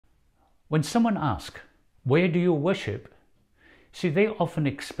When someone asks, "Where do you worship?" see, they often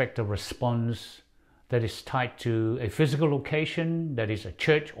expect a response that is tied to a physical location, that is a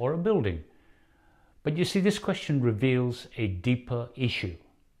church or a building. But you see, this question reveals a deeper issue.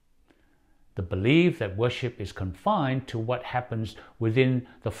 The belief that worship is confined to what happens within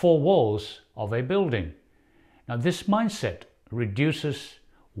the four walls of a building. Now, this mindset reduces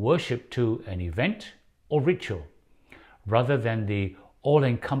worship to an event or ritual, rather than the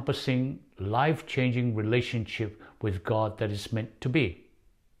all-encompassing, life-changing relationship with God that is meant to be.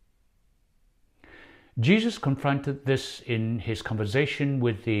 Jesus confronted this in his conversation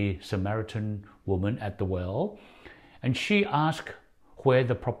with the Samaritan woman at the well, and she asked where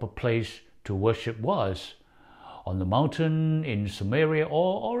the proper place to worship was, on the mountain, in Samaria,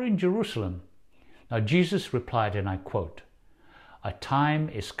 or in Jerusalem. Now Jesus replied, and I quote, "A time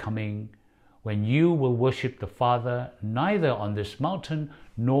is coming when you will worship the Father neither on this mountain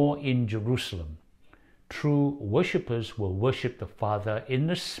nor in Jerusalem. True worshippers will worship the Father in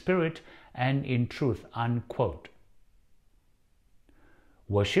the Spirit and in truth," unquote.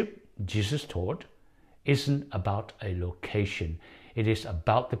 Worship, Jesus taught, isn't about a location. It is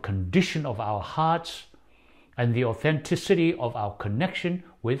about the condition of our hearts and the authenticity of our connection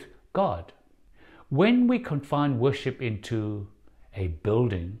with God. When we confine worship into a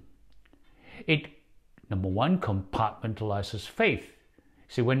building, it, number one, compartmentalizes faith.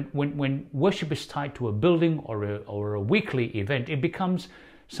 See, when worship is tied to a building or a weekly event, it becomes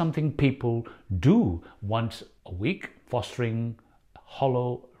something people do once a week, fostering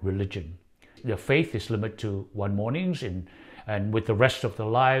hollow religion. Their faith is limited to one mornings and with the rest of their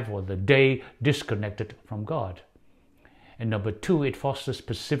life or the day disconnected from God. And number two, it fosters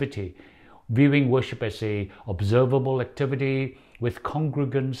passivity, viewing worship as a observable activity with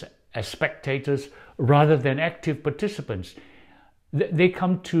congregants as spectators rather than active participants. They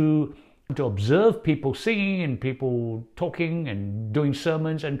come to observe people singing and people talking and doing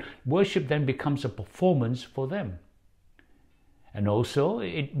sermons, and worship then becomes a performance for them. And also,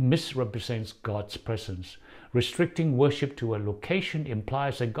 it misrepresents God's presence. Restricting worship to a location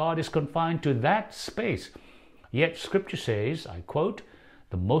implies that God is confined to that space. Yet Scripture says, I quote,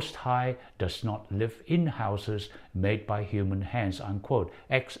 "The Most High does not live in houses made by human hands," unquote.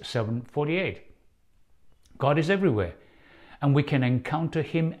 Acts 7:48. God is everywhere, and we can encounter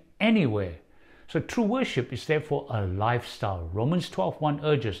Him anywhere. So true worship is therefore a lifestyle. Romans 12:1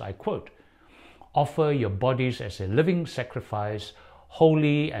 urges, I quote, "Offer your bodies as a living sacrifice,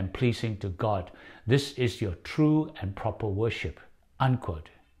 holy and pleasing to God. This is your true and proper worship," unquote.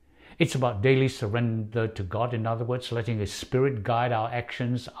 It's about daily surrender to God. In other words, letting His Spirit guide our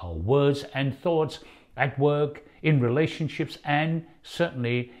actions, our words and thoughts at work, in relationships, and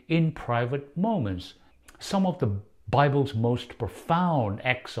certainly in private moments. Some of the Bible's most profound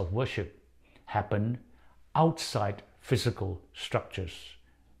acts of worship happen outside physical structures.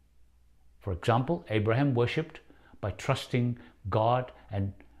 For example, Abraham worshipped by trusting God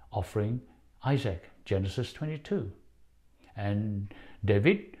and offering Isaac, Genesis 22. And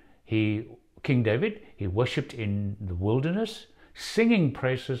King David, he worshipped in the wilderness, singing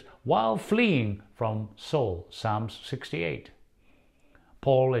praises while fleeing from Saul, Psalms 68.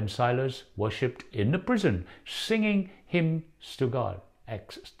 Paul and Silas worshipped in the prison, singing hymns to God,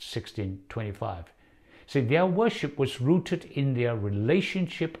 Acts 16:25. See, their worship was rooted in their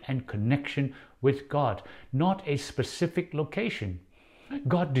relationship and connection with God, not a specific location.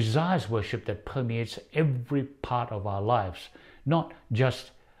 God desires worship that permeates every part of our lives, not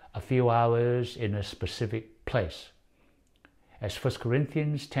just a few hours in a specific place. As 1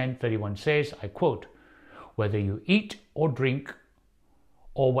 Corinthians 10:31 says, I quote, "Whether you eat or drink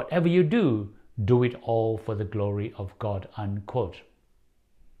or whatever you do, do it all for the glory of God," unquote.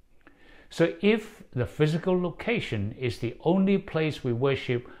 So if the physical location is the only place we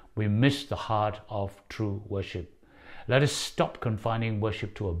worship, we miss the heart of true worship. Let us stop confining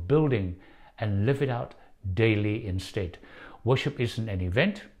worship to a building and live it out daily instead. Worship isn't an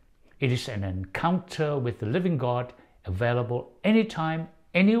event. It is an encounter with the living God, available anytime,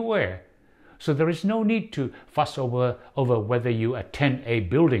 anywhere. So there is no need to fuss over whether you attend a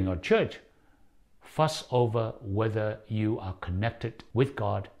building or church. Fuss over whether you are connected with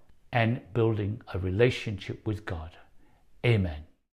God and building a relationship with God. Amen.